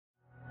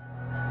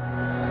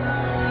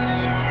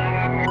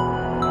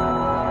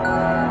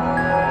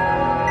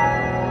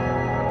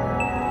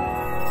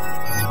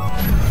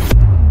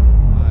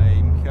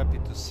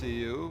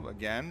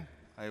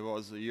I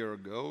was a year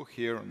ago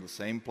here in the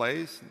same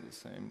place, in the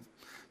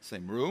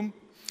same room.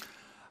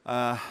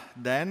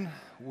 Then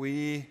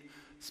we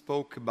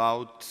spoke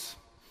about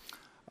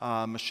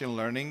machine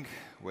learning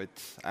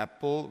with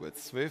Apple, with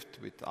Swift,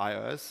 with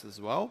iOS as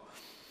well.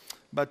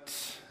 But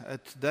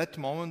at that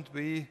moment,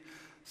 we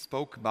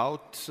spoke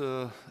about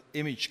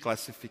image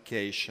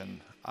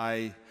classification.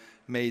 I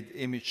made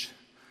image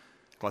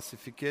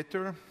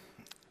classificator,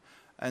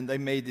 and I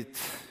made it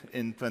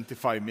in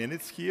 25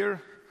 minutes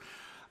here.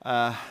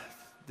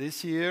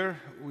 This year,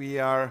 we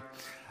are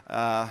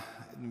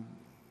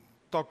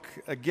talk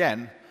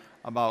again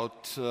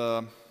about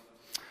the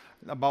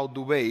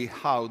way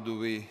how do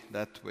we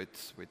that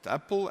with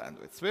Apple and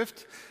with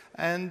Swift.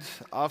 And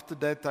after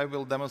that, I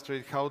will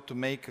demonstrate how to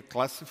make a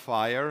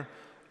classifier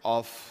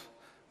of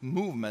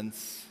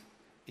movements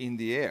in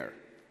the air,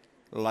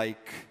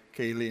 like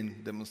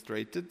Kaylin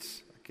demonstrated.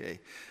 Okay.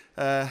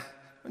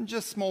 And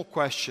just small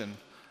question.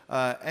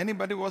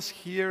 Anybody was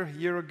here a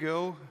year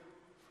ago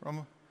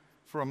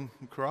from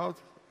the crowd?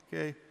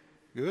 Okay.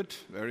 Good.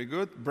 Very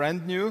good.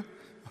 Brand new.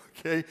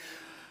 Okay.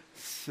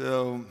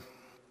 So,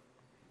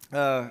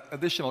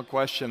 additional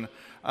question.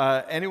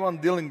 Anyone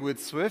dealing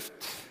with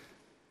Swift?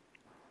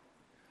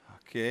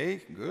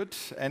 Okay, good.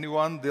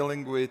 Anyone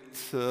dealing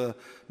with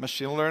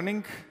machine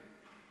learning?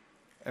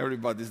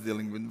 Everybody's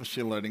dealing with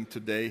machine learning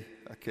today.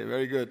 Okay,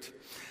 very good.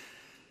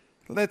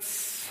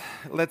 Let's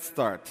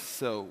start.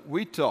 So,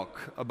 we talk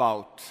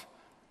about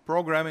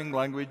programming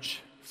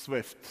language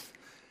Swift.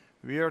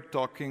 We are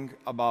talking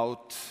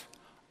about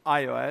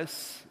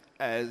iOS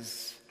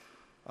as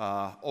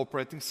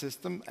operating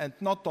system, and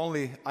not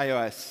only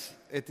iOS,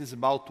 it is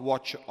about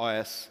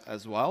watchOS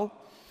as well.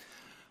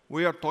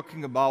 We are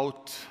talking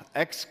about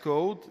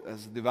Xcode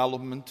as a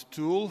development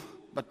tool,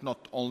 but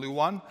not only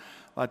one,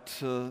 but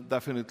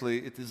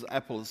definitely it is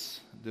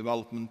Apple's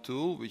development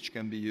tool, which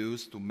can be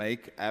used to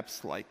make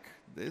apps like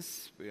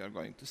this we are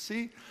going to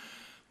see.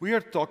 We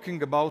are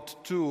talking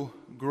about two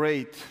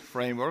great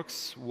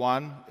frameworks.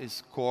 One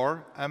is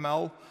Core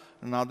ML,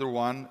 another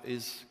one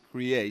is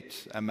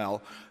Create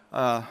ML.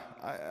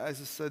 As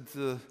I said,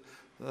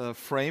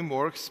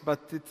 frameworks,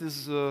 but it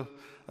is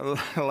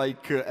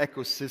like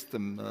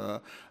ecosystem.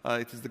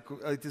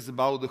 It is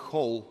about the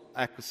whole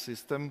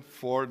ecosystem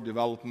for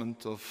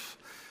development of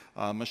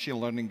machine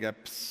learning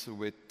apps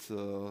with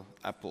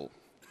Apple.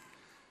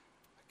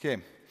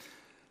 Okay.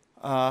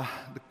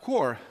 The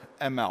Core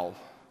ML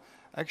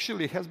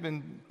actually has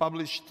been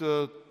published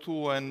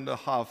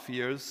 2.5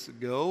 years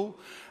ago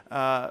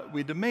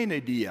with the main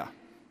idea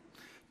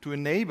to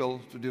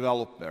enable the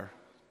developer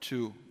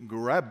to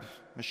grab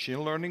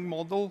machine learning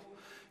model,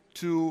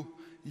 to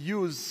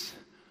use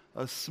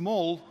a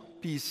small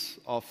piece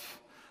of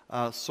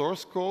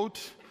source code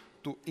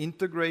to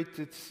integrate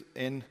it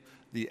in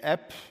the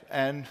app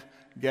and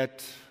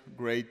get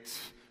great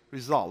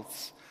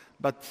results.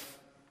 But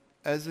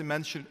as I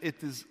mentioned,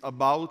 it is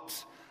about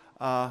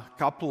a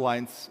couple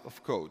lines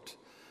of code.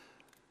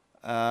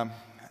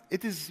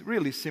 It is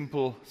really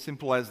simple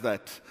as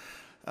that.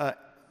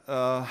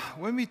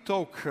 When we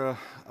talk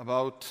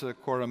about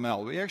Core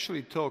ML, we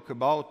actually talk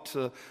about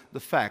the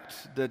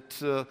fact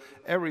that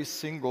every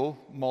single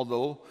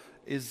model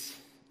is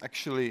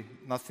actually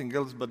nothing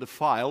else but a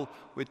file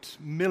with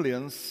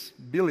millions,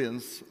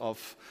 billions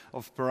of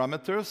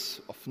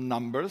parameters, of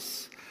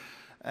numbers.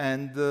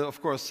 And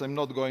of course, I'm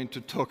not going to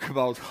talk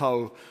about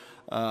how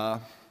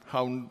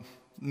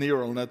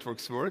neural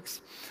networks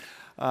works.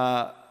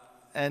 But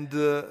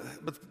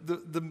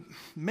the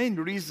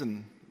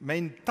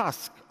main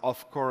task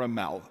of Core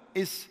ML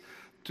is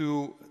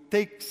to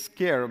take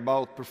care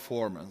about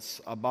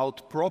performance,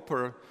 about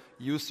proper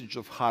usage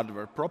of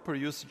hardware, proper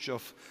usage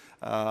of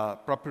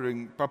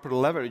proper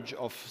leverage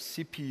of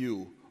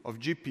CPU, of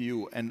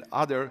GPU, and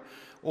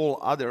all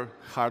other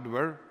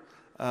hardware,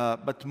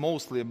 but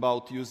mostly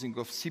about using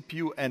of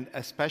CPU and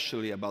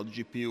especially about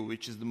GPU,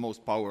 which is the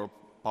most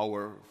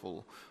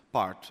powerful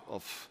part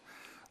of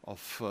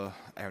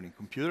any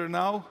computer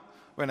now.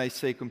 When I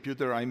say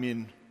computer, I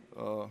mean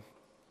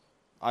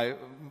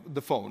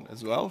the phone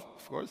as well,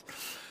 of course.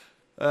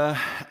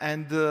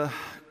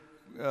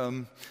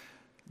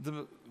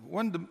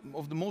 One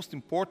of the most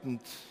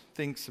important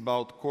things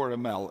about Core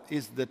ML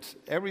is that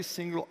every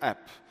single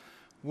app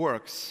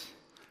works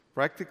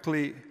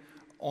practically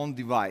on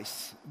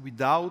device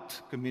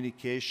without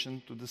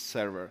communication to the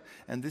server.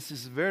 And this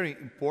is a very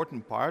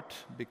important part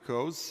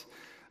because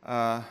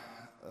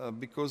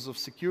of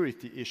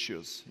security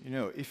issues. You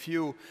know, if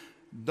you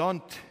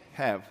don't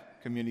have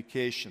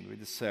communication with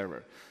the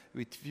server,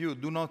 if you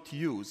do not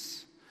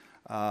use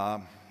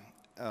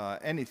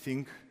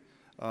anything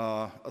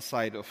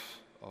aside of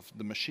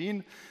the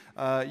machine,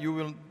 you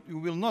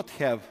will not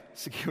have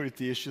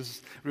security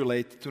issues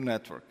related to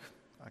network.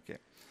 Okay,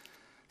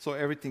 so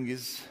everything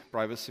is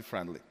privacy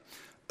friendly.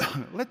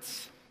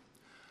 Let's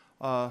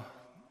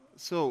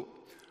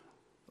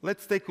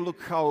take a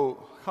look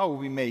how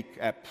we make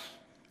app.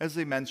 As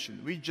I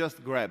mentioned, we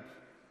just grab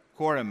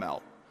Core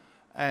ML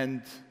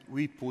and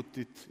we put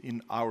it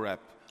in our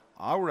app.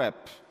 Our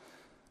app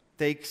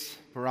takes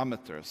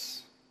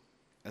parameters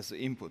as the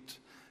input,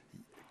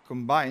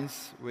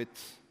 combines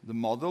with the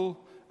model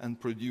and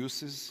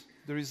produces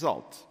the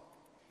result.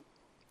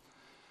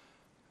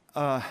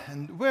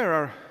 And where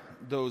are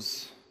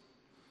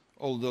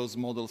all those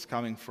models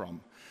coming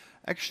from?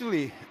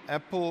 Actually,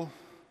 Apple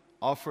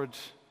offered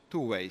two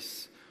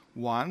ways.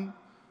 One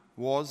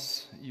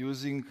was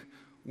using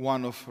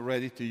one of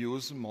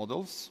ready-to-use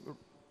models,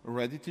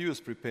 ready-to-use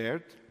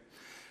prepared,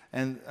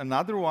 and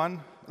another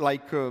one,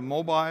 like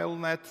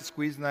MobileNet,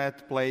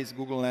 SqueezeNet, Place,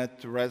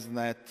 GoogleNet,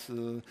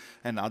 ResNet,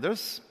 and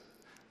others.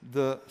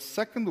 The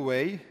second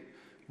way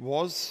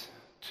was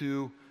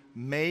to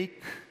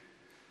make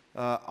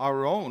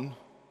our own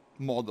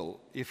model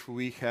if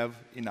we have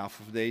enough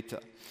of data.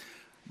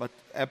 But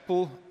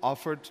Apple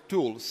offered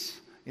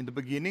tools. In the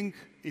beginning,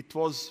 it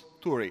was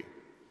Turi.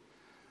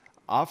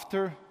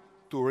 After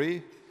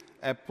Turi,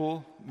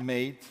 Apple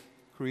made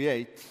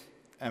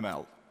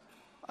CreateML.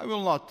 I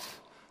will not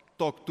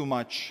talk too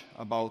much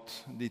about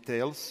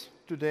details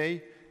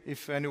today.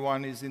 If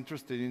anyone is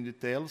interested in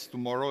details,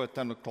 tomorrow at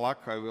 10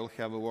 o'clock I will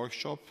have a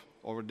workshop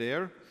over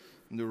there,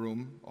 in the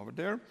room over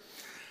there.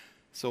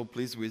 So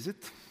please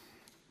visit.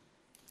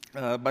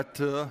 But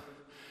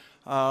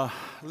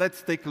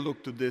let's take a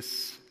look to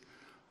this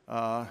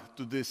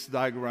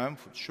diagram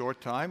for a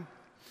short time.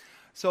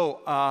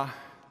 So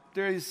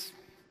there is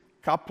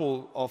a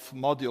couple of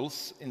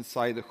modules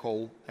inside the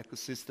whole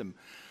ecosystem,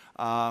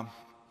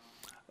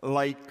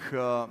 like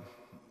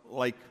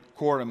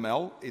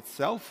CoreML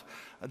itself,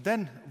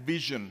 then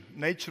Vision,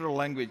 natural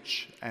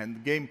language,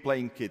 and game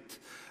playing kit.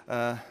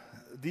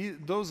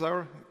 Those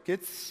are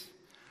kits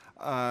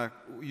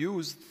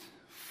used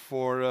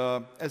for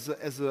as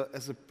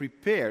a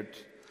prepared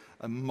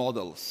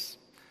models.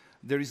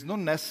 There is no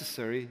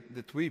necessary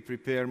that we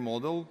prepare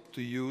model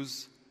to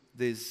use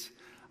these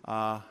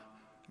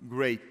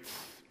great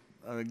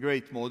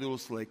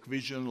modules like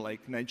Vision,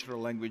 like natural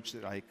language,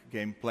 like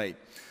gameplay.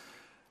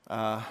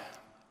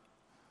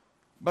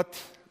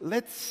 But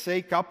let's say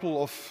a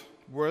couple of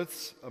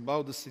words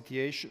about the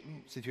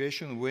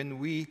situation when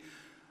we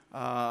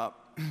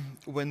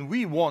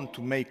want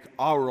to make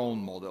our own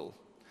model.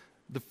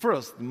 The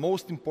first,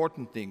 most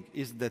important thing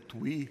is that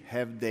we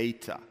have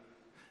data,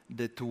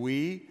 that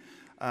we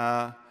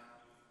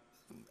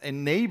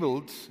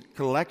enabled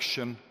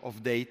collection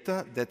of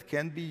data that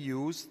can be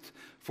used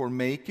for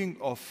making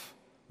of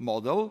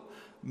model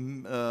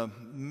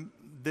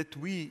that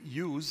we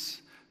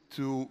use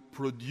to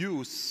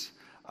produce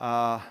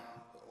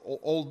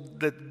all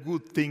that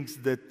good things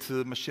that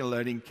machine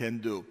learning can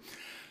do.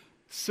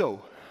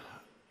 So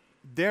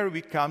there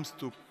we come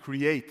to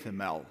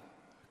CreateML.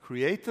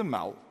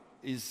 CreateML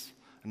is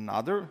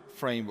another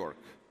framework.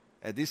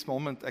 At this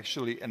moment,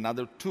 actually,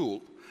 another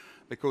tool,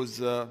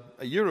 because a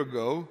year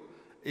ago,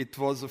 it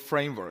was a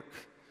framework.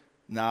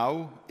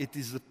 Now, it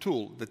is a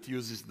tool that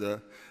uses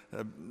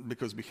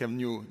because we have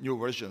new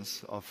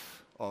versions of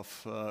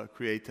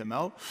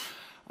CreateML.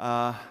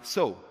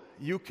 So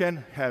you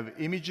can have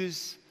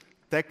images,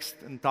 text,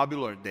 and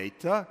tabular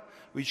data,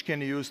 which can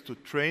use to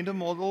train the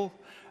model,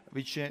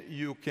 which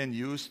you can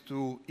use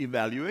to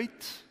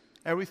evaluate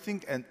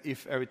everything, and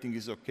if everything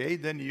is okay,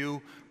 then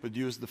you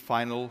produce the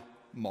final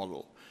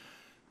model.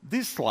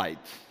 This slide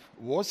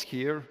was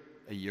here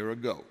a year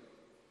ago.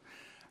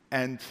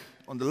 And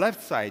on the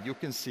left side, you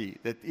can see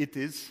that it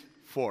is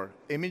for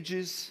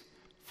images,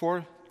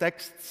 for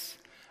texts,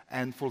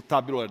 and for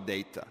tabular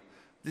data.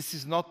 This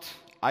is not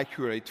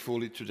accurate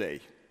fully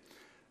today,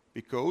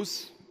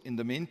 because in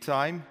the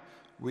meantime,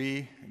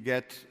 we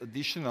get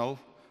additional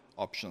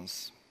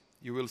options.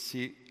 You will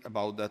see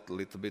about that a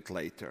little bit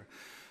later.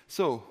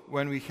 So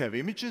when we have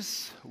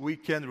images, we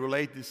can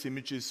relate these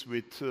images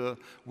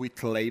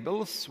with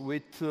labels,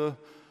 with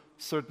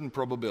certain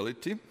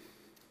probability.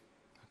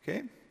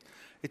 Okay?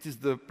 It is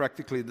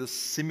practically the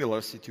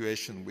similar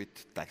situation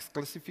with text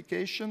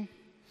classification.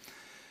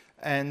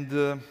 And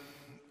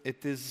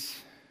it is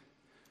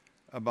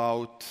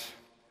about,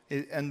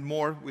 and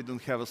more, we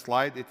don't have a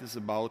slide, it is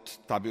about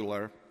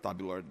tabular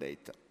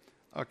data.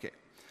 Okay.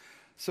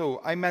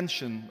 So I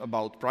mentioned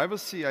about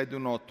privacy. I do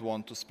not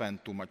want to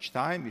spend too much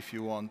time. If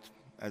you want,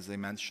 as I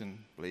mentioned,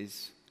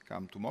 please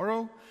come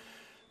tomorrow.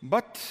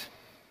 But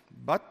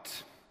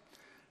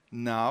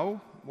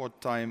now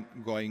what I'm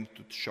going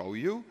to show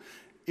you,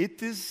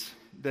 it is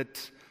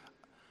that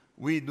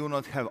we do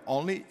not have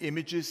only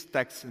images,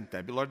 text, and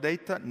tabular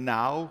data.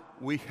 Now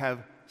we have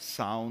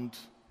sound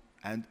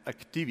and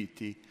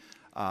activity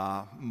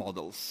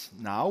models.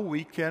 Now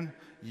we can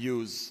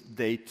use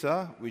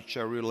data which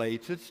are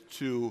related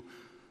to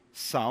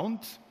sound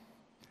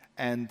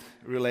and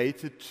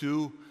related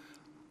to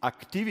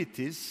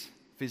activities,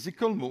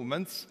 physical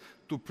movements,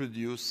 to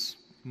produce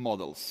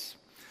models.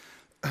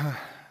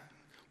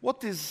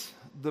 What is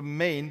the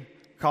main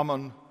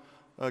common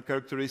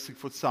characteristic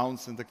for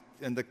sounds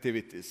and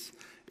activities?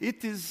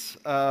 It is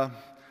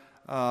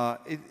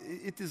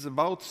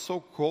about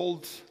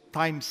so-called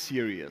time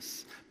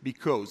series,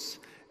 because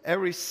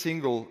every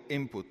single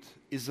input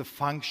is a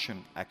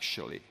function,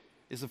 actually.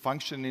 Is a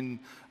function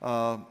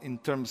in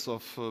terms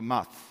of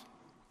math.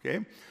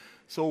 Okay?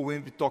 So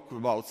when we talk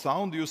about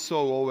sound, you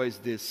saw always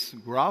these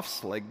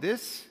graphs like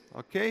this.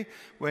 Okay?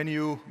 When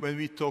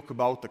we talk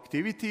about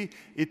activity,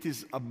 it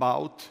is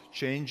about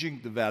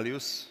changing the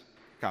values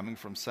coming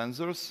from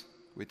sensors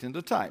within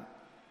the time.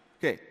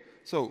 Okay,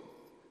 so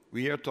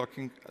we are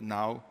talking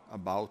now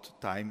about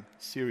time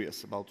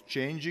series, about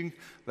changing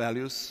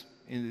values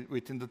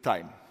within the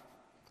time.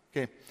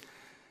 Okay,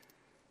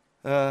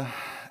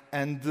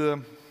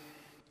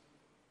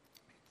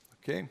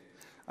 okay,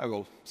 I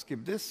will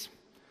skip this.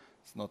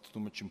 It's not too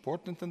much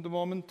important at the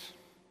moment.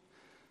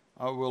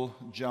 I will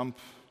jump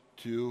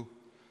to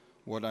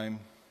what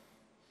I'm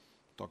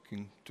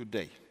talking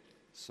today.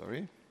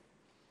 Sorry.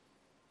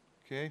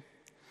 Okay.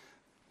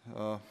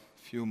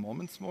 Few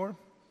moments more.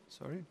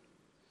 Sorry.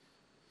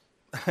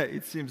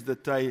 It seems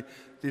that I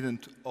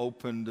didn't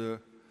open the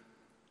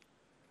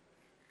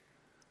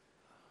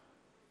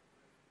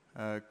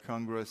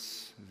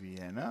Congress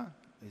Vienna.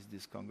 Is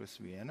this Congress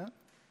Vienna?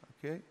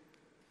 Okay.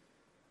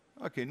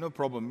 Okay, no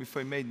problem. If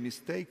I made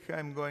mistake,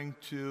 I'm going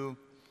to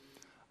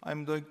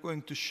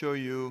show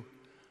you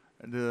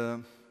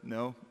the,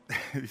 no,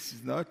 this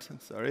is not,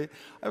 sorry.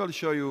 I will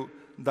show you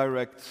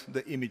direct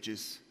the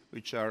images,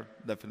 which are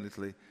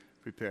definitely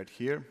prepared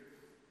here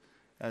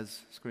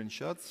as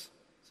screenshots.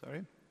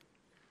 Sorry.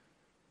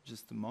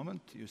 Just a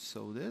moment. You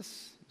saw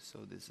this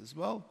as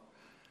well.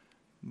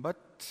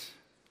 But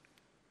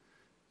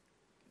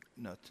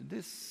not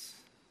this.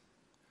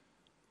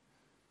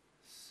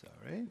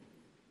 Sorry.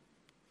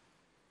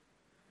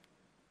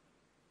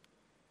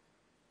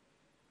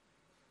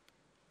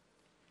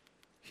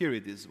 Here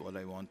it is what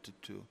I wanted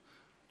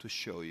to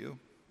show you.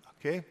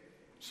 Okay,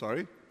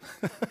 sorry,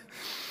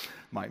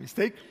 my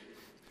mistake.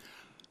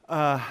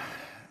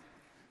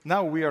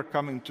 Now we are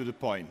coming to the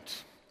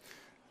point.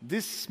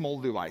 This small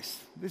device,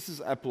 this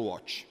is Apple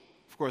Watch.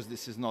 Of course,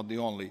 this is not the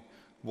only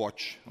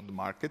watch on the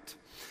market.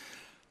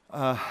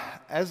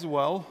 As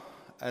well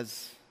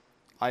as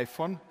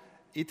iPhone,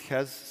 it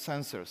has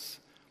sensors.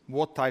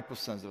 What type of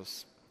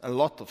sensors? A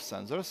lot of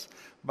sensors,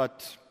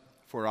 but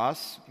for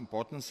us,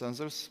 important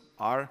sensors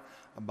are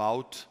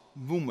about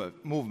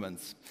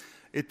movements.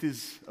 It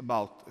is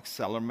about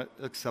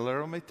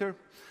accelerometer,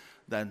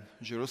 then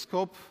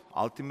gyroscope,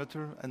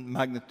 altimeter, and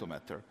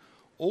magnetometer.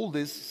 All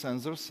these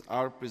sensors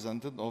are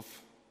presented of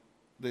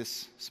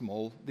this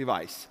small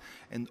device.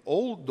 And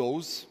all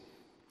those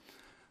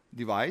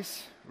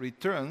device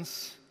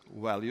returns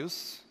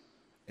values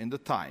in the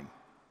time,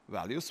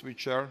 values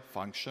which are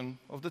function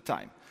of the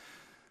time.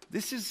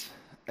 This is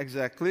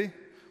exactly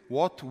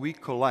what we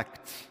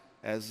collect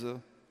as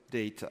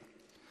data.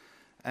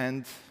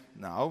 And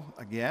now,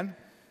 again,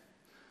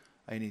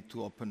 I need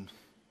to open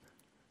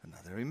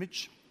another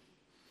image.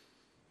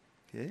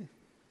 Okay.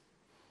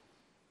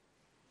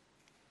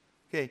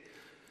 Okay.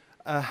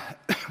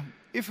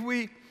 If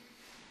we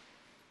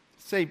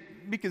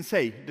can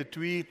say that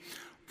we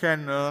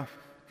can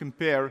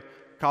compare a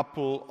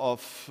couple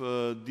of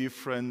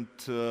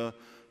different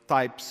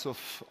types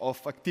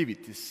of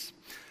activities.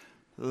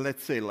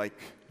 Let's say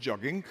like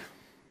jogging.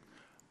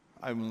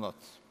 I will not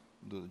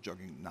do the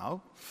jogging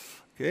now.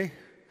 Okay.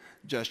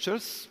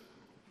 Gestures.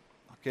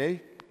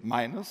 Okay.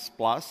 Minus,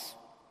 plus,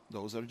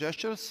 those are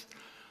gestures.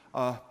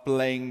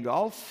 Playing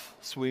golf,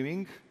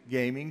 swimming,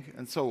 gaming,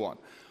 and so on.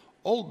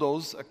 All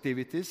those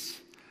activities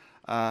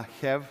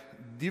have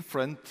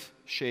different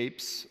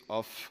shapes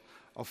of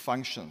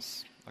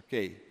functions.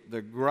 Okay,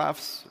 the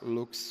graphs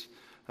looks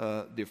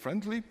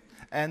differently,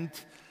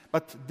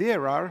 but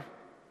there are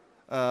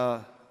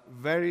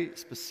very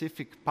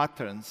specific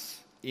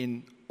patterns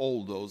in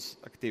all those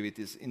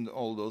activities, in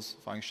all those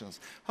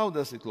functions. How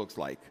does it look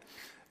like?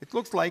 It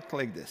looks like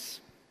this.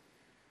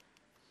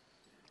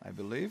 I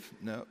believe,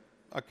 no,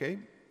 okay,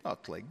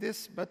 not like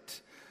this,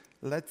 but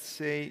let's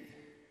say,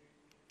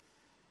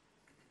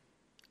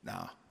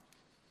 no,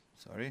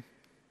 sorry.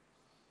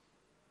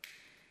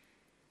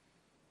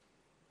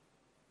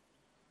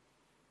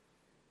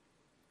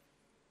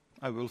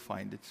 I will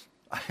find it.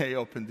 I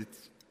opened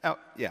it. Oh,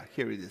 yeah,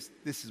 here it is.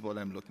 This is what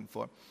I'm looking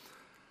for.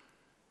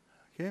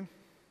 Okay.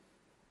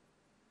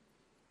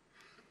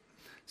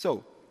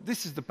 So,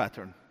 this is the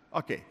pattern.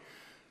 Okay.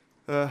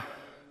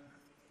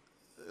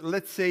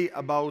 Let's say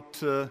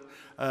about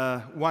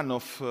one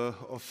of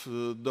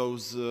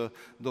those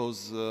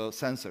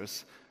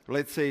sensors.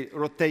 Let's say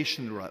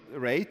rotation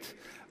rate.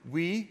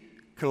 We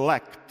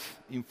collect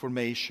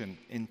information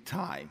in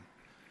time.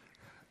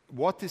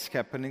 What is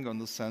happening on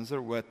the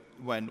sensor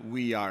when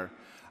we are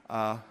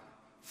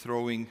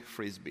throwing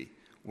frisbee,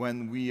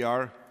 when we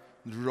are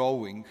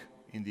drawing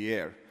in the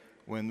air,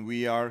 when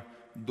we are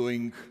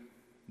doing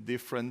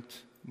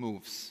different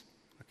moves.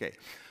 Okay.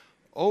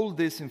 All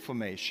this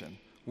information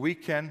we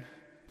can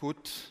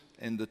put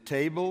in the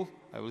table.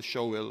 I will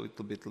show you a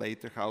little bit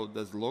later how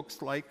this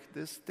looks like,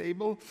 this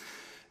table.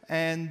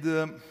 And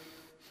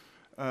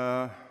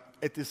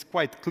it is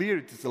quite clear,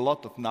 it is a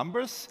lot of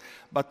numbers,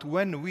 but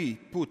when we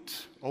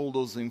put all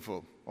those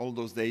info, all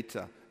those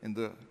data in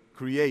the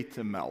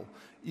create.ml,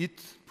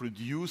 it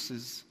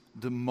produces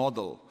the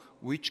model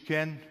which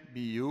can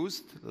be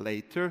used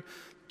later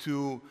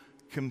to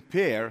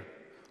compare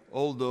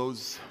all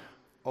those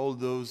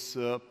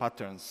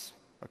patterns,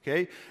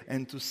 okay?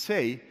 And to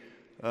say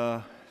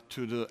to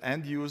the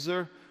end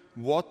user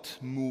what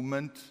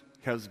movement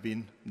has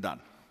been done,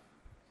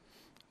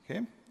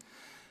 okay?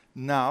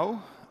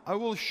 Now, I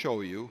will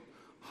show you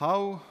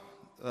how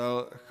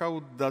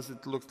does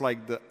it look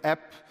like the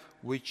app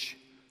which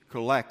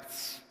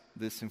collects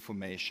this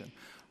information.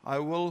 I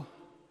will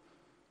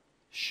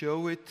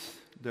show it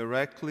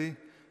directly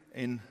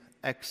in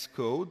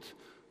Xcode,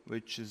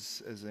 which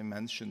is, as I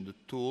mentioned, the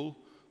tool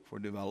for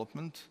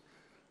development.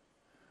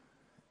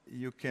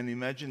 You can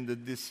imagine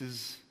that this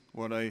is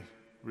what I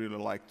really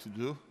like to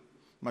do,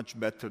 much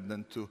better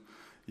than to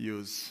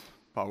use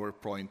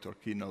PowerPoint or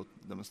Keynote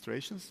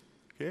demonstrations.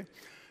 Okay?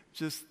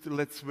 Just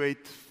let's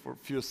wait for a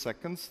few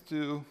seconds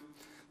to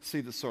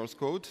see the source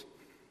code.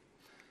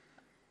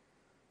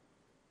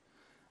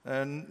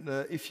 And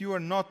if you are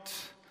not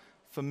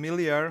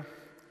familiar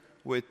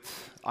with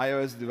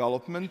iOS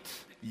development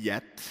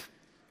yet,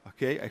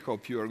 okay, I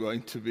hope you are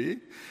going to be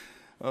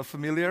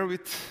familiar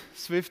with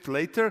Swift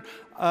later.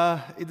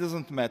 It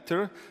doesn't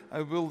matter.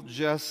 I will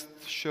just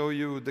show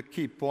you the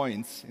key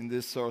points in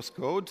this source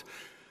code.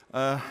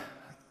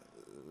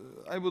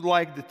 I would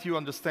like that you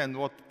understand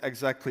what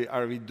exactly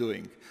are we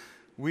doing.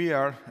 We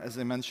are, as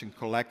I mentioned,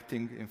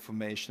 collecting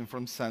information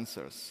from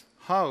sensors.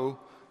 How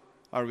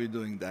are we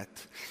doing that?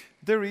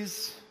 There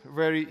is a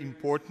very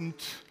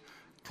important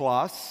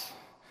class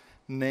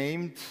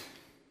named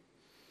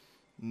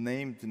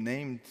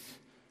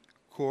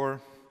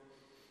Core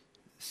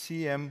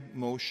CM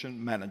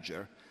Motion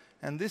Manager.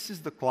 And this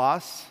is the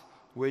class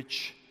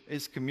which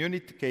is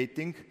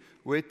communicating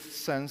with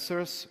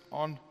sensors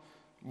on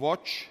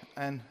Watch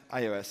and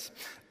iOS.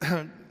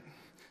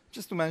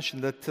 Just to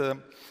mention that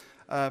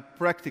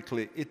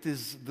practically it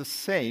is the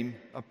same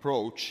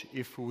approach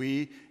if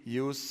we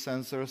use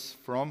sensors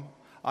from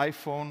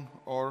iPhone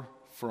or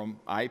from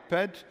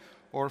iPad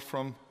or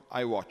from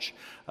iWatch.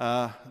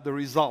 The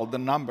result, the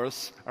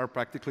numbers are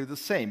practically the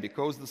same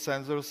because the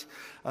sensors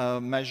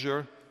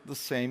measure the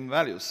same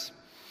values.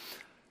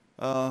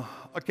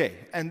 Okay,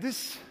 and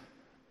this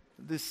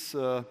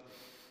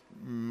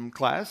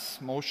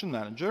class, Motion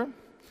Manager,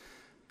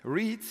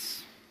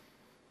 reads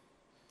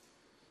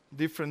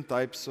different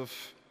types of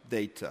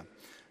data.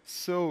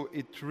 So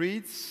it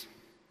reads,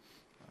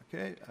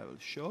 okay, I will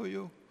show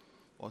you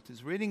what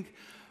it's reading.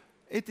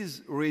 It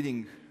is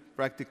reading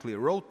practically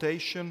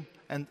rotation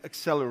and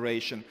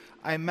acceleration.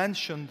 I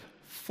mentioned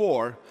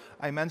four.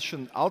 I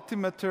mentioned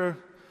altimeter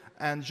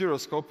and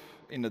gyroscope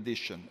in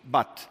addition.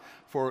 But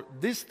for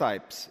these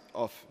types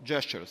of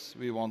gestures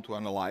we want to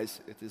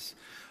analyze, it is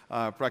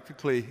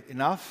practically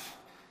enough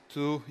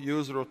to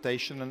use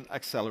rotation and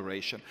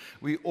acceleration.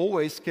 We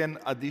always can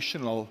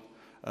additional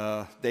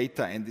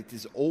data, and it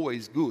is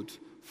always good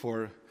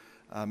for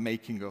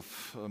making of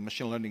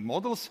machine learning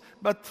models,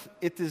 but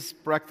it is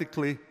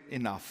practically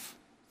enough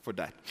for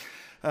that.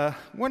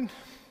 One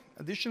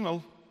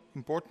additional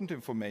important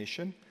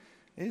information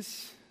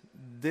is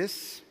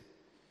this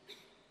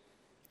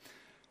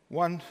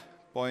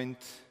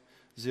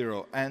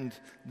 1.0, and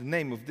the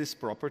name of this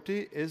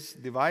property is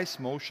device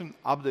motion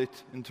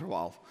update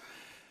interval.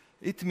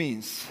 It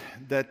means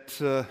that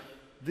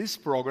this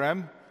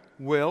program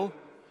will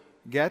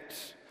get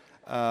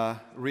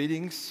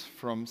readings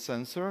from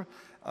sensor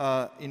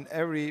in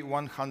every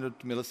 100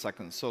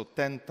 milliseconds, so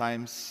 10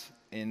 times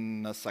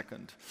in a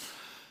second.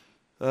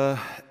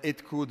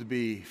 It could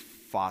be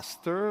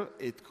faster,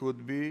 it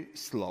could be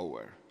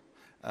slower.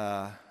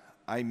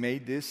 I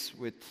made this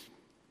with,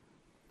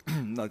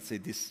 let's say,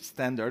 this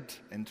standard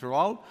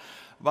interval,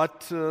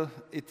 but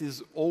it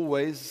is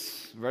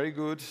always very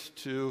good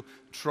to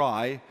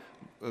try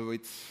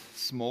with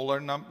smaller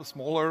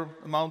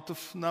amount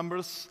of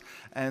numbers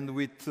and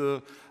with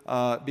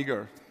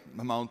bigger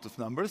amount of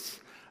numbers.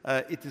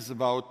 It is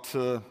about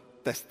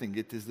testing,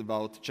 it is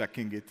about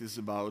checking, it is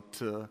about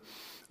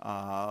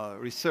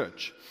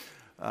research.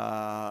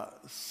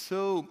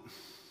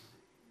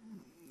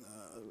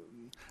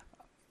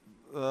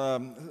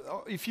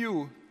 If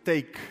you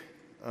take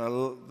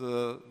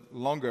the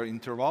longer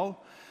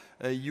interval,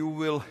 you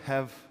will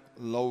have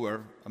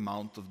lower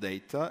amount of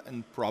data,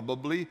 and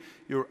probably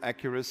your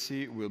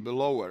accuracy will be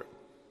lower.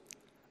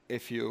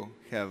 If you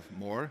have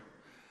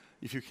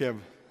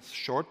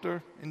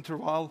shorter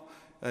interval,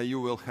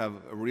 you will have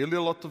really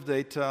a lot of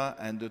data,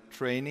 and the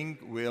training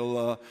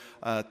will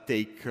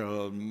take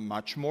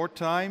much more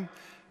time,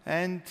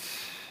 and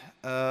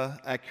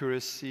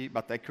accuracy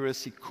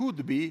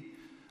could be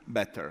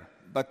better.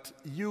 But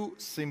you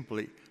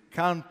simply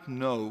can't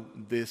know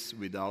this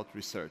without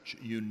research.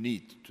 You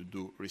need to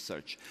do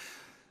research.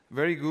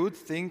 Very good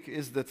thing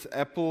is that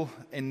Apple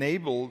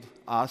enabled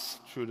us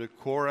through the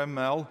Core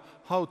ML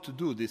how to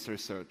do this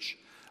research.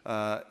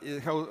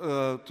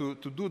 Enable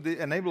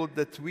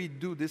that we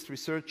do this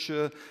research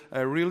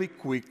really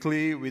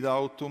quickly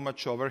without too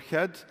much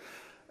overhead,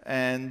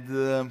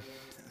 and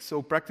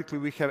so practically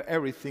we have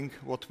everything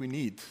what we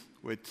need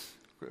with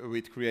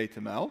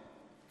CreateML.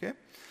 Okay,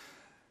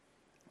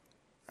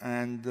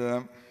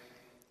 and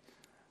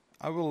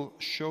I will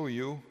show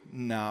you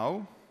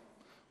now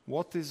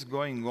what is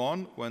going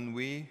on when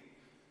we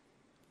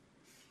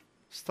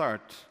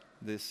start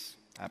this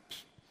app.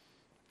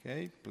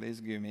 Okay, please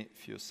give me a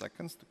few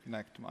seconds to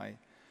connect my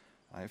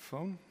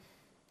iPhone.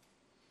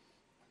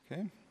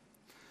 Okay.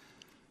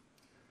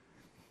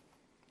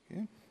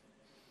 Okay.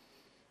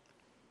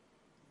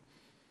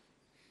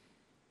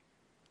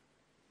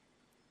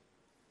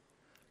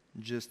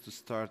 Just to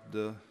start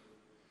the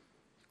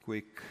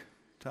quick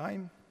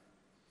time.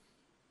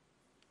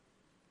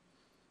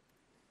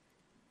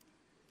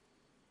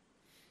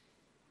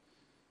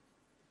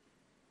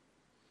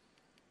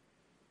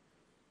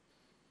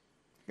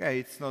 Okay,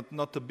 it's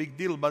not a big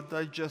deal, but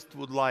I just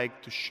would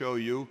like to show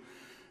you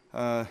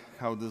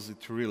how does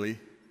it really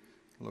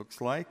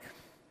looks like.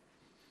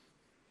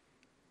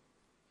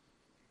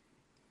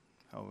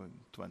 How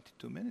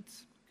 22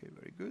 minutes. Okay,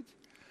 very good.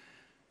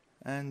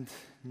 And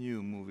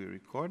new movie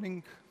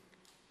recording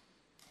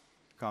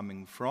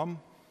coming from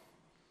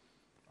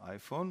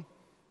iPhone.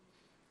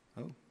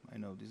 Oh, I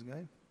know this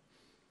guy.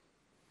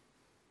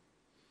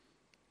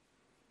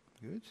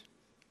 Good.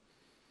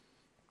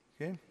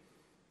 Okay.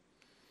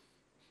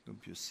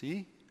 Hope you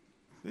see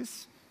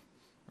this.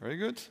 Very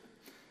good.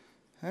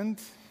 And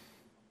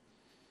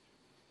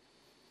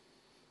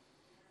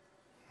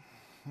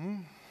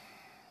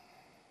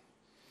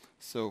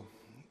so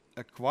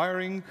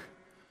acquiring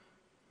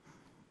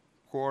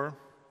core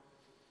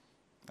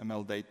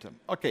ML data.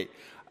 Okay,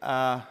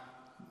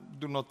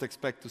 do not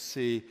expect to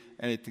see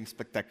anything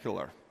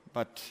spectacular,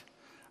 but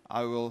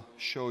I will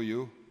show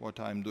you what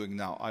I'm doing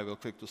now. I will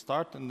click to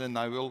start, and then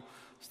I will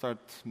start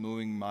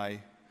moving my,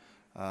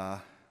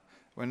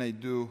 when I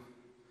do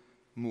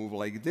move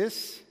like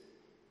this,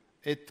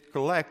 it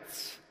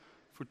collects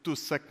for 2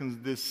 seconds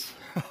this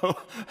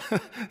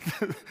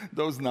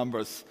those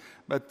numbers.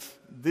 But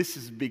this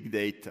is big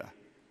data.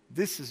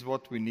 This is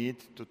what we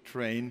need to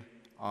train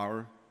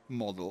our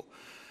model.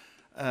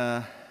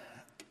 And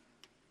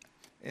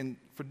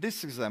for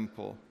this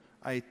example,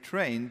 I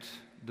trained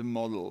the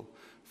model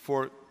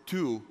for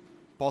 2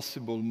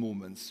 possible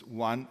movements.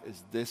 One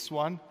is this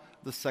one.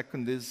 The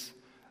second is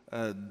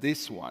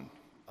this one.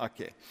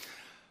 Okay.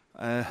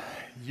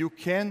 You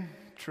can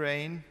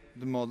train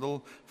the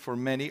model for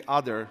many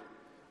other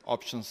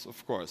options,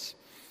 of course.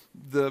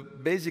 The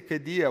basic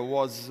idea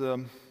was,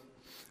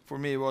 for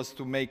me, was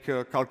to make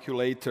a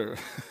calculator.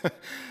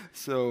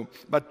 So,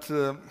 but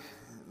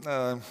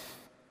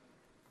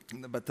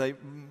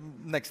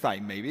next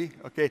time maybe,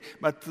 okay.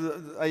 But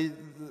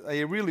I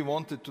really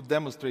wanted to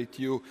demonstrate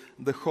you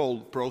the whole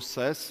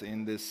process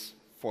in this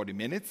 40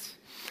 minutes.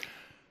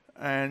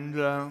 And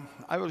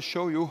I will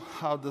show you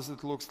how does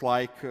it looks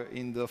like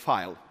in the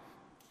file.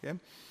 Okay?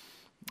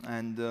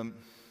 And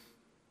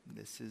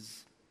this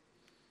is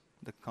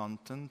the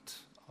content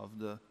of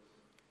the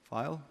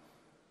file.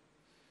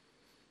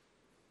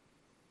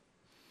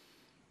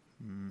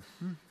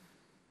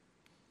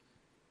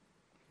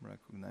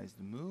 Recognize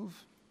the move.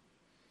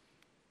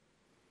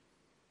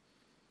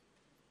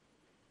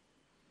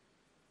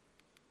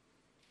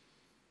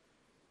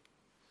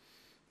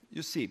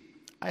 You see,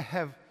 I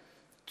have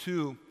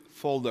 2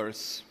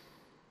 folders,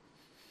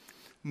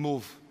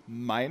 move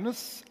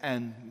minus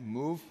and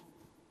move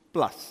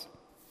plus.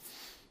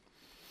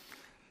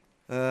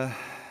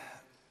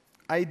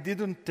 I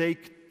didn't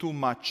take too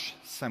much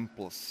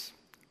samples.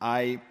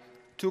 I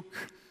took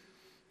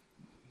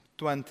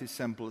 20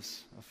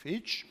 samples of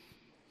each,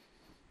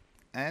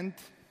 and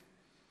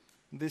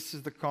this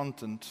is the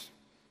content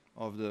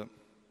of the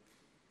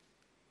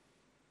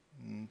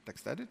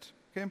text edit.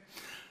 Okay,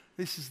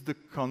 this is the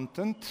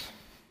content.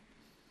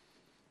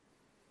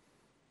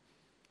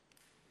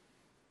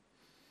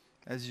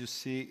 As you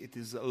see, it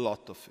is a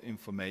lot of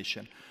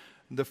information.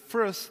 The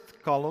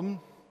first column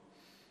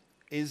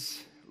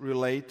is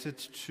related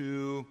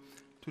to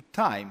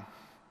time.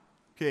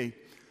 Okay,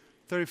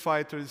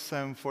 35,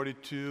 37,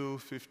 42,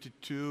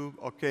 52.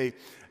 Okay,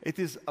 it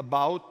is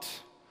about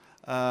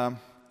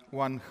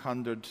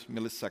 100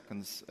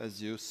 milliseconds,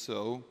 as you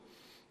saw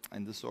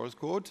in the source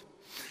code.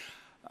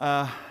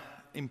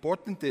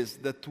 Important is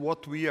that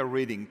what we are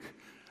reading,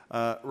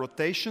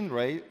 rotation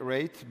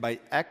rate by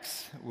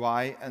x,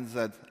 y, and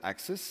z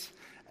axis,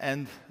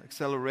 and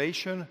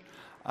acceleration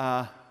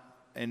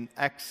in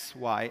x,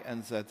 y,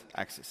 and z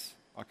axis.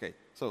 Okay,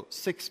 so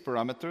 6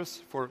 parameters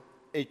for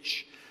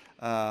each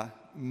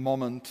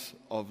moment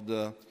of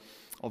the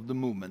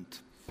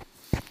movement.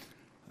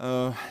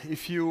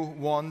 If you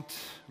want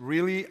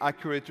really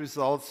accurate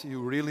results, you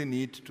really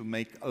need to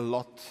make a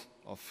lot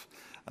of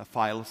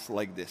files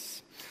like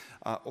this.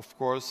 Of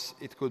course,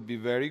 it could be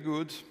very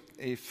good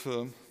if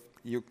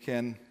you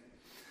can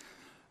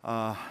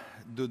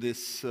do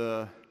this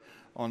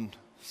on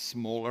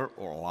smaller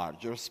or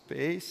larger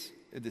space.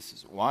 This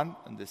is 1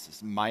 and this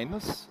is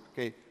minus,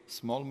 okay,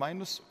 small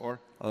minus or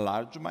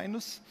large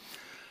minus.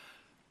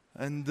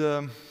 And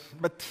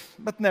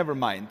but never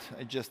mind.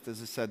 As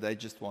I said, I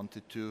just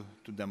wanted to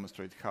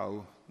demonstrate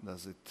how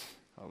does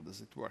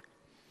it work.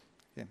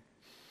 Okay.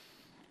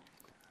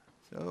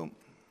 So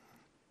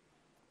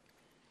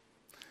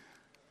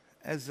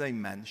as I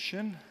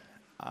mentioned,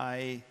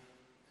 I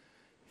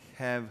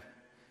have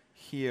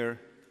here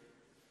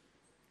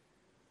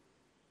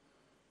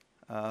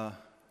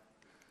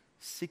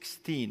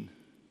 16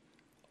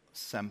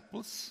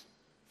 samples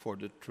for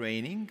the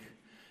training,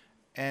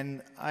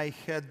 and I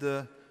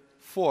had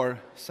 4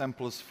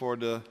 samples for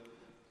the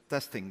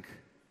testing.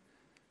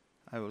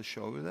 I will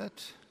show you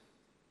that.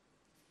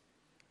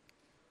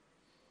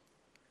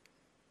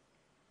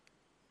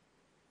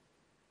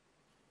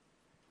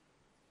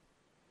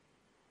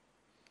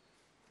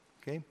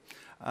 Okay.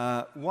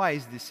 Why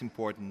is this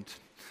important?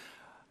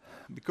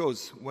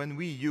 Because when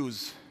we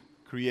use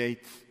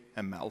Create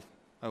ML,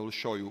 I will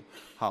show you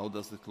how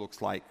does it looks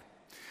like.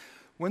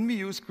 When we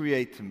use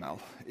Create ML,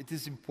 it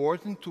is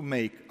important to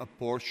make a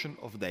portion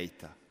of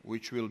data,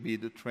 which will be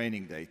the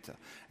training data,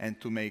 and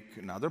to make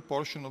another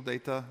portion of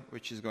data,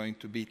 which is going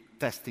to be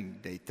testing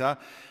data.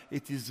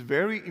 It is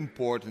very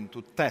important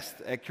to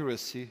test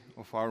accuracy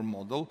of our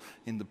model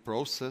in the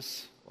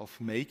process of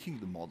making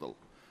the model.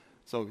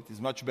 So it is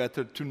much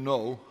better to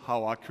know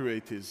how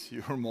accurate is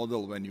your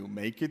model when you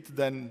make it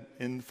than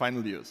in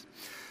final use.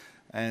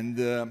 And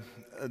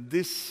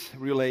this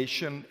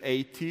relation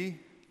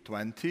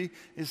 80-20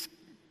 is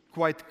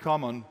quite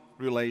common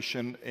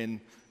relation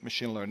in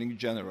machine learning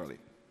generally.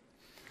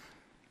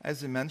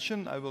 As I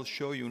mentioned, I will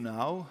show you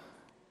now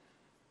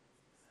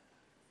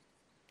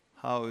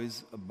how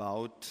is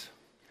about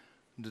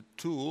the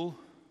tool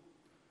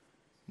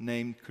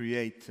named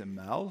Create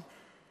ML.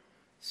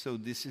 So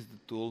this is the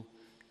tool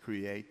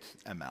Create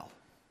ML.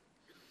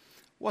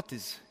 What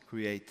is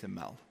Create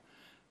ML?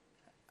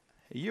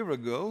 A year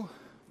ago,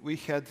 we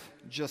had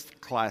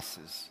just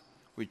classes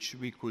which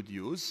we could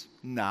use.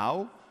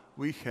 Now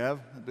we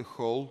have the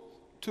whole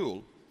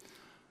tool.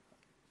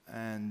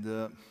 And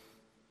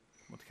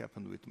what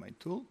happened with my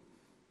tool?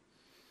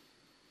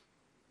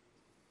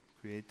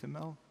 Create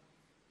ML.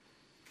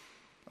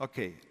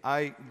 Okay,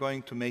 I'm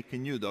going to make a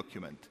new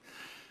document.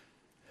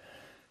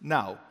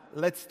 Now,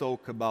 let's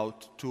talk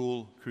about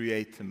tool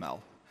Create ML.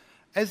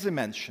 As I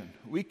mentioned,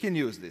 we can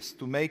use this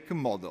to make a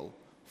model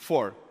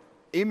for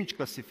image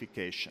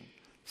classification,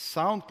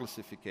 sound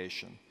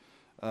classification,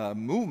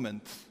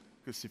 motion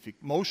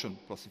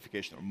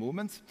classification or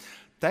movements,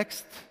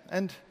 text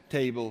and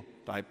table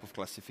type of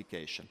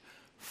classification.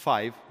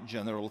 5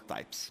 general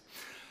types.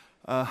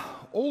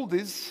 All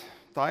these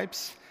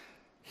types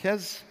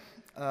has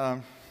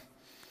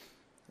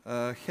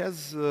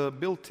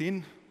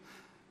built-in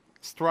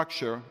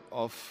structure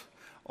of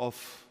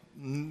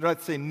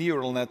let's say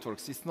neural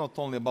networks. It's not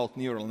only about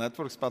neural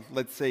networks, but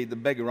let's say the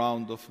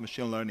background of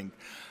machine learning.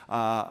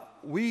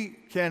 We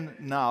can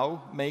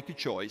now make a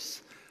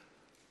choice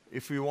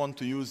if we want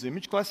to use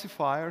image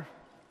classifier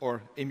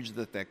or image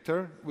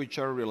detector, which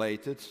are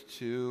related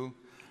to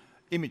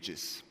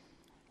images.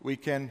 We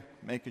can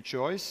make a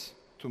choice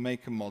to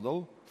make a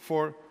model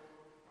for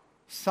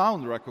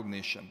sound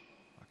recognition.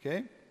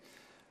 Okay?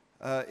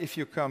 If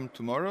you come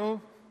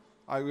tomorrow,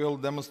 I will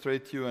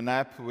demonstrate you an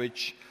app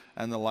which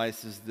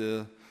analyzes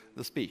the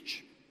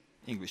speech,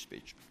 English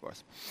speech, of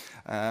course.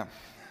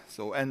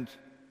 And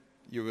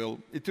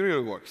it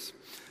really works.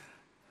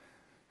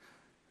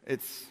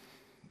 It's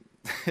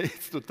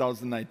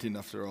 2019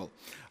 after all.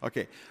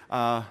 Okay.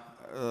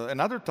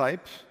 Another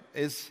type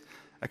is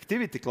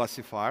activity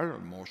classifier or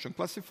motion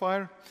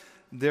classifier.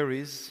 There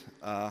is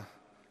a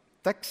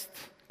text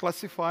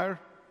classifier,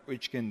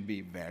 which can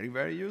be very,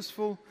 very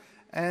useful.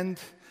 And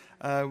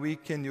we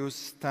can use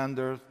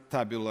standard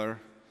tabular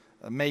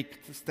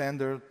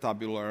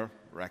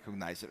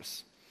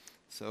recognizers.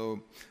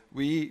 So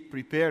we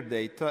prepare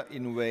data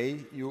in a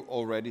way you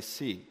already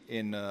see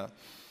in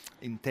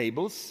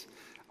tables.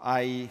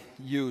 I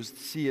used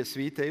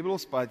CSV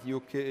tables, but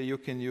you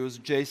can use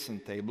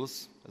JSON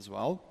tables as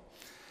well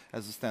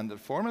as the standard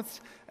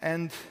formats.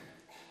 And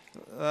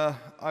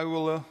I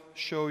will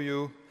show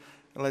you,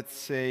 let's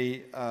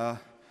say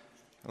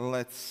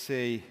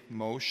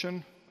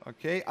motion.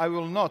 Okay, I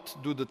will not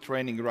do the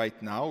training right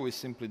now. We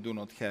simply do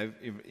not have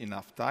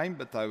enough time,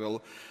 but I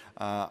will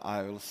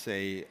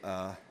say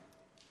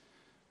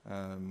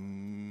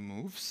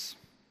moves.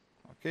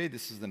 Okay,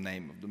 this is the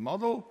name of the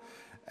model,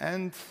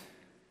 and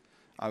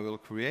I will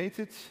create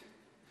it,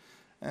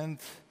 and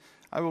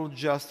I will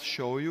just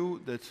show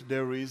you that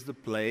there is the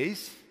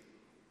place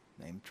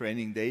named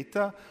training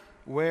data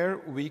where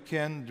we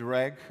can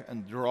drag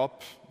and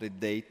drop the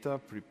data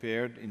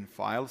prepared in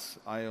files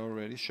I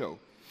already show.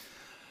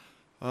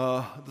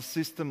 The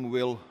system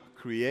will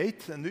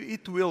create, and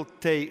it will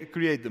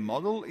create the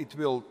model. It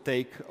will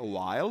take a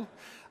while.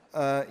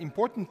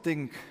 Important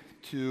thing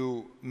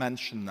to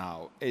mention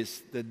now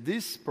is that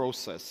this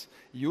process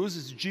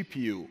uses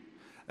GPU.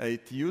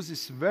 It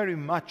uses very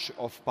much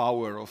of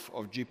power of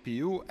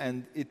GPU,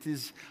 and it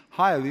is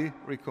highly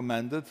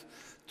recommended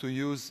to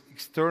use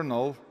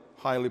external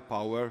highly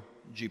powered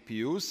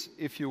GPUs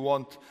if you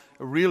want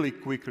really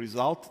quick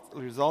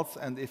results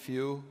and if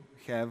you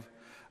have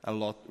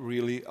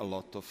really a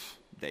lot of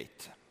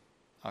data.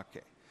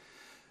 Okay.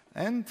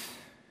 And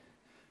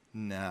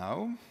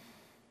now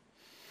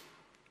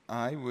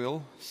I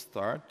will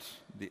start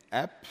the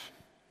app.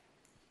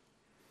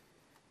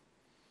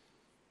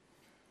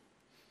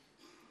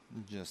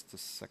 Just a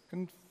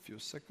second, few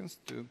seconds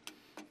to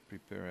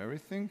prepare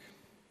everything.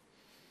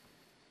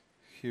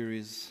 Here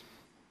is,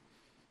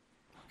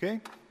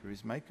 okay, here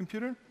is my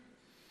computer.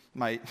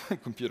 My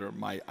computer,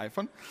 my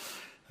iPhone.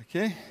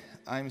 Okay,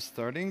 I'm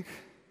starting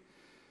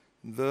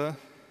the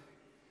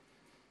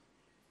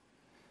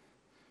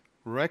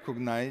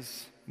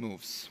recognize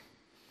moves.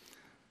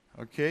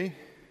 Okay,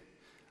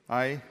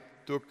 I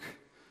took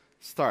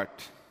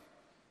start.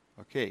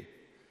 Okay,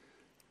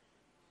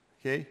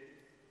 okay,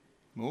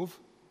 move.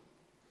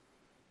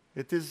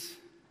 It is,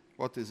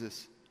 what is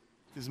this?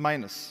 It is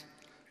minus.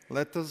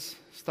 Let us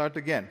start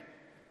again.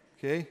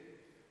 Okay,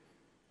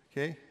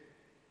 okay,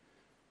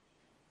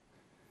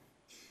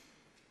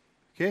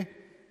 okay.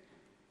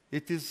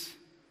 It is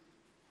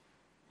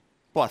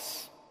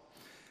plus.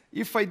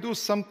 If I do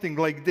something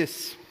like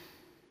this,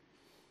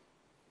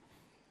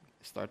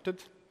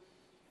 started,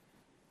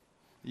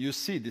 you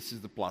see this is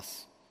the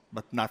plus,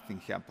 but nothing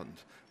happened.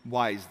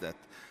 Why is that?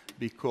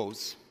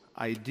 Because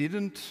I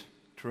didn't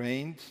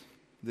train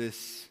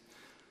this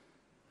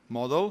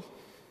model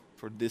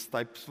for this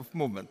types of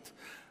movement.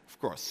 Of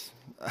course,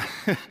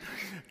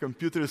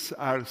 computers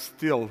are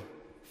still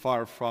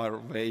far, far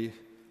away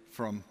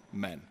from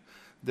man.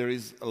 There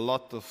is a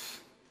lot of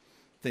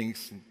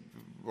things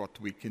what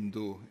we can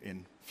do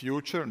in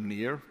future,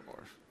 near,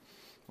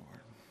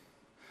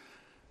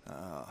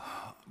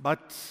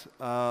 but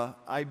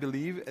I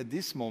believe at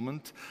this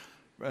moment,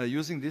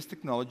 using this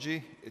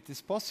technology, it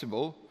is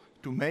possible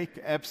to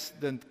make apps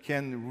that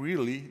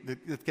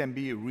can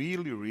be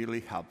really, really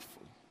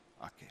helpful.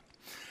 Okay.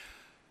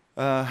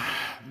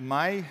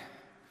 My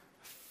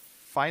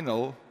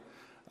final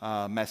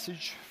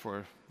message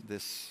for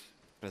this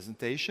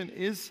presentation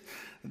is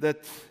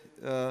that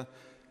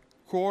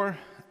Core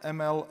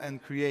ML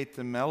and Create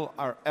ML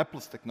are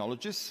Apple's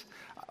technologies.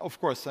 Of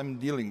course, I'm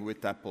dealing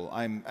with Apple.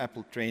 I'm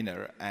Apple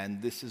trainer,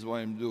 and this is what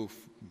I do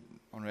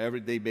on an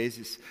everyday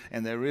basis,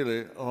 and I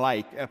really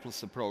like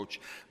Apple's approach.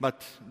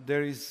 But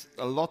there is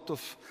a lot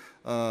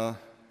of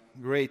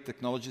great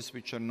technologies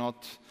which are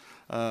not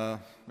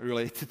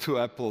related to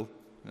Apple,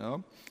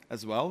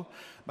 as well.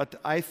 But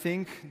I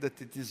think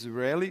that it is a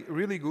really,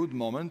 really good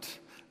moment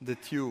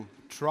that you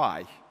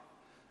try.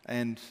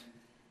 And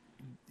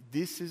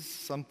this is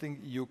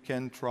something you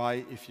can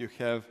try if you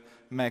have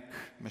Mac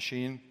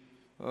machine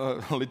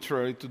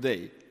literally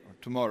today or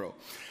tomorrow.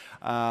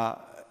 The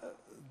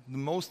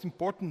most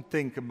important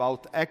thing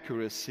about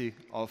accuracy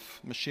of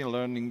machine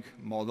learning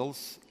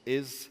models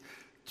is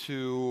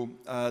to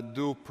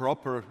do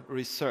proper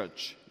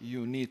research.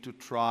 You need to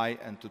try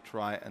and to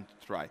try and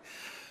to try.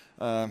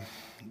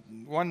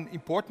 One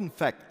important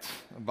fact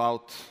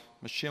about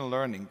machine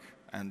learning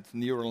and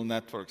neural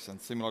networks and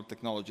similar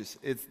technologies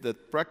is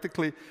that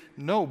practically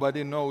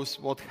nobody knows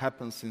what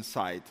happens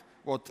inside,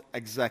 what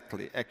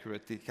exactly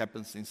accurately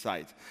happens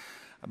inside.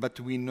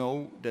 But we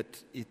know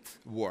that it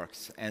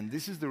works. And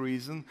this is the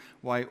reason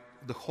why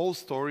the whole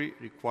story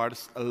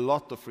requires a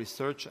lot of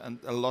research and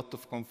a lot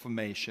of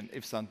confirmation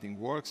if something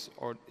works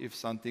or if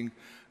something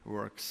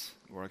works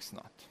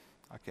not.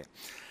 Okay.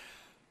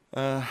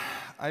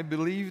 I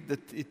believe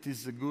that it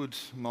is a good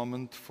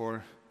moment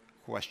for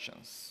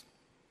questions.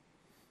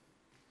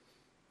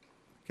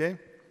 Okay,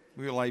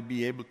 will I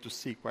be able to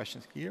see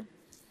questions here?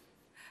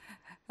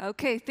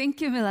 Okay,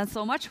 thank you, Milan,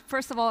 so much.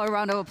 First of all, a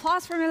round of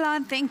applause for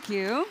Milan. Thank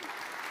you.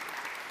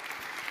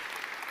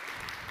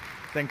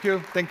 Thank you.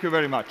 Thank you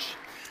very much.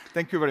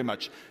 Thank you very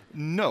much.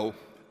 No,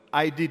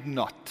 I did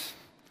not.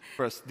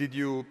 First, did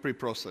you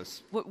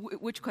pre-process?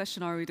 Which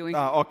question are we doing?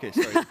 Okay,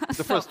 sorry.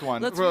 The first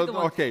one. Let's read the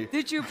one. Okay.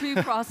 Did you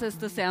pre-process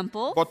the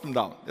sample? Bottom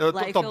down.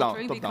 Light top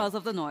filtering down. because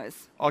of the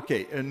noise.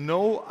 Okay.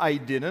 No, I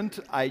didn't.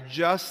 I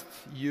just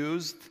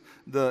used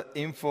the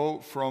info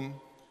from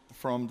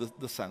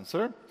the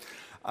sensor.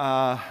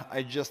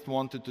 I just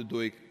wanted to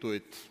do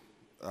it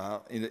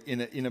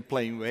in a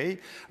plain way.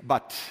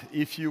 But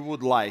if you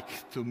would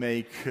like to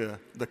make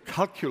the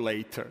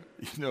calculator,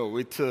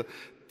 with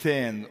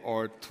 10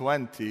 or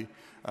 20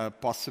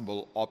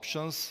 possible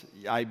options,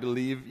 I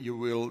believe you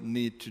will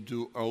need to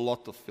do a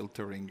lot of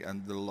filtering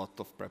and a lot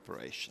of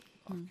preparation.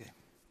 Okay.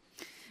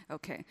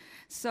 Okay,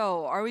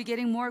 so are we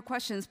getting more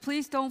questions?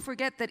 Please don't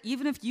forget that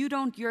even if you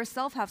don't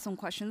yourself have some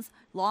questions,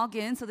 log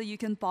in so that you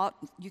can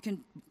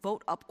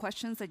vote up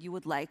questions that you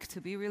would like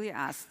to be really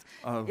asked.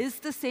 Is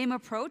the same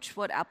approach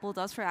what Apple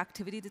does for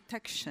activity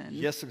detection?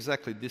 Yes,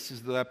 exactly. This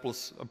is the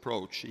Apple's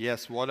approach.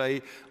 Yes, what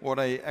I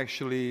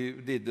actually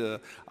did.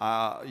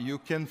 You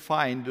can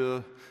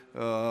find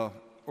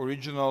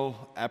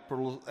original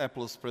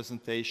Apple's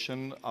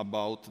presentation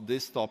about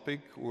this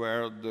topic,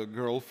 where the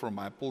girl from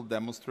Apple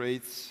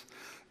demonstrates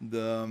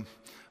the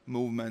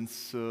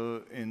movements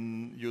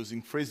in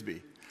using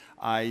Frisbee.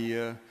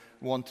 I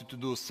wanted to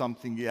do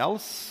something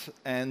else,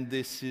 and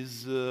this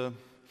is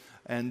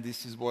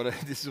what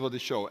I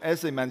show.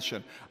 As I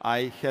mentioned,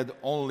 I had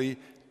only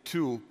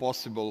two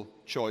possible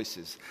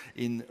choices.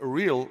 In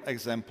real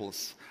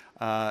examples,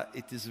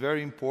 it is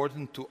very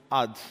important to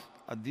add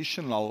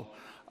additional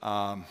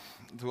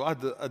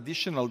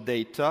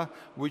data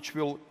which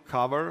will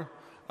cover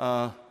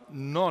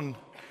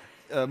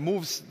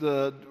moves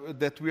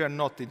that we are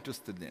not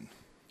interested in.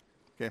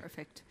 Okay.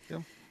 Perfect.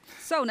 Yeah.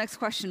 So next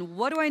question,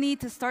 what do I need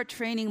to start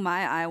training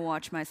my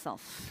iWatch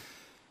myself?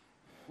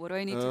 What do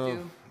I need to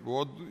do?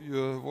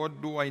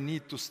 What do I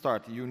need to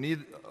start? You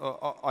need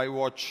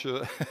iWatch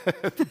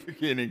at the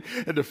beginning.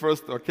 At the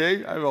first,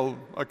 okay, I will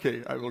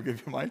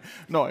give you mine.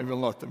 No, I will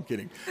not, I'm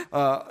kidding.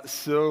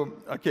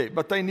 Okay,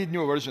 but I need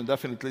new version,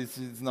 definitely.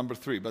 It's number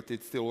 3, but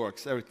it still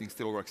works. Everything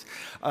still works.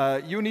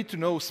 You need to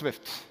know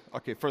Swift.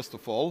 Okay, first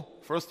of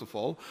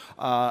all,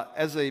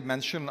 as I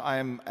mentioned, I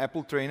am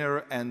Apple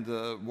trainer, and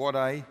what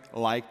I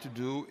like to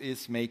do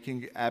is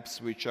making apps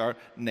which are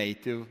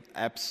native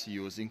apps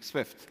using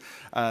Swift.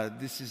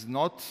 This is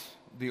not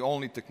the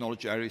only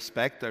technology I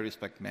respect. I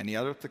respect many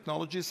other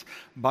technologies,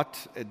 but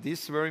at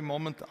this very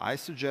moment, I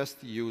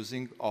suggest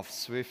using of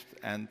Swift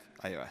and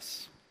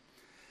iOS.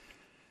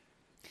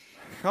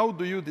 How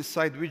do you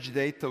decide which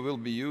data will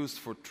be used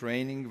for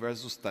training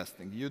versus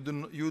testing? You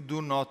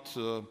do not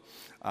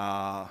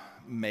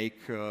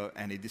make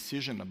any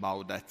decision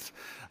about that.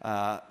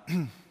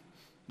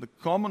 The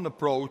common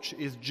approach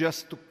is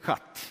just to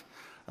cut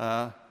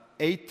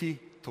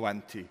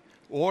 80-20,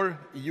 or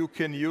you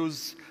can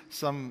use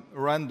some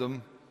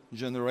random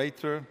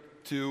generator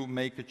to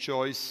make a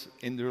choice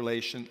in the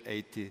relation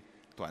 80-20.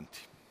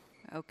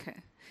 Okay.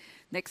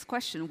 Next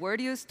question, where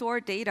do you store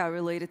data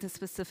related to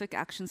specific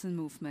actions and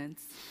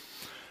movements?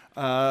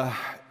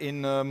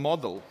 In the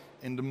model.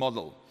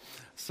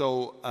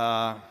 So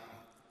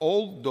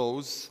all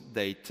those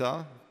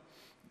data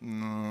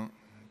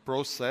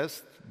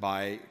processed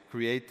by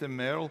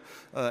ML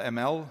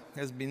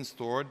has been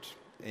stored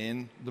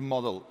in the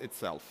model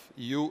itself.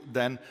 You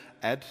then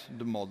add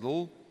the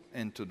model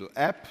into the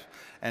app,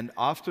 and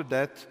after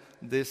that,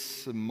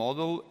 this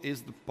model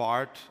is the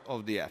part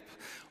of the app.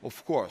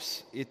 Of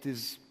course, it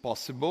is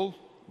possible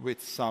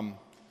with some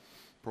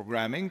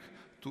programming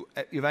to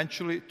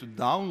eventually to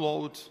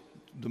download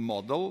the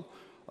model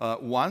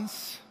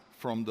once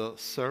from the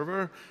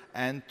server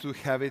and to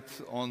have it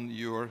on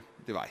your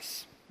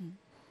device.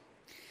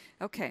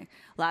 Okay,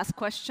 last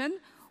question.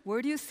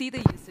 Where do you see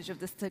the usage of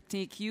this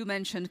technique? You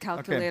mentioned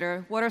calculator.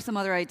 Okay. What are some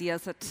other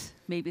ideas that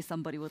maybe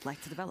somebody would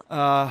like to develop?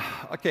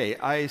 Okay,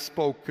 I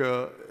spoke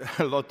a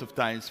lot of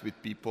times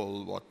with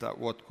people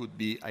what could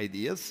be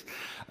ideas.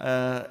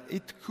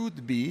 It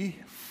could be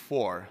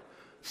for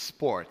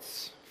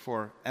sports,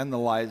 for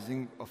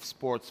analyzing of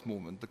sports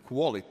movement, the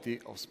quality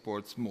of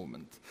sports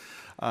movement.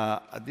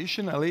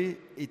 Additionally,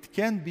 it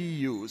can be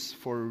used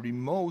for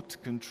remote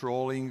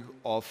controlling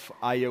of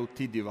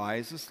IoT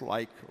devices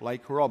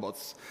like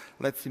robots.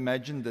 Let's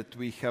imagine that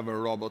we have a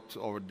robot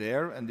over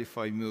there, and if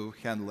I move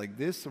hand like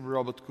this, the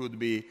robot could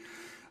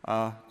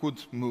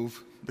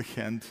move the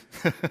hand,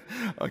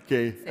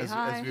 okay, as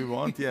we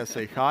want. Yeah,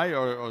 say hi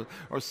or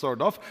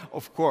sort of.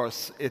 Of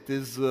course, it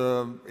is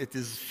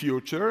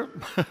future,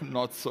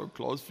 not so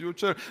close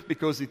future,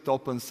 because it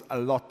opens a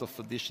lot of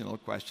additional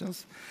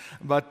questions.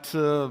 But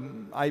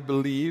I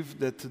believe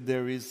that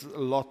there is a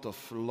lot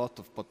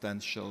of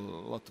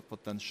potential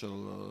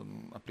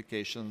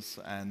applications,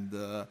 and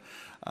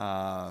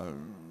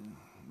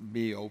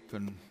be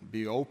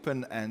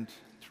open and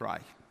try.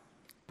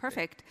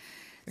 Perfect.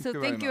 So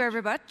thank you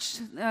very much.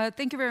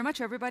 Thank you very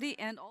much, everybody,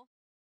 and all.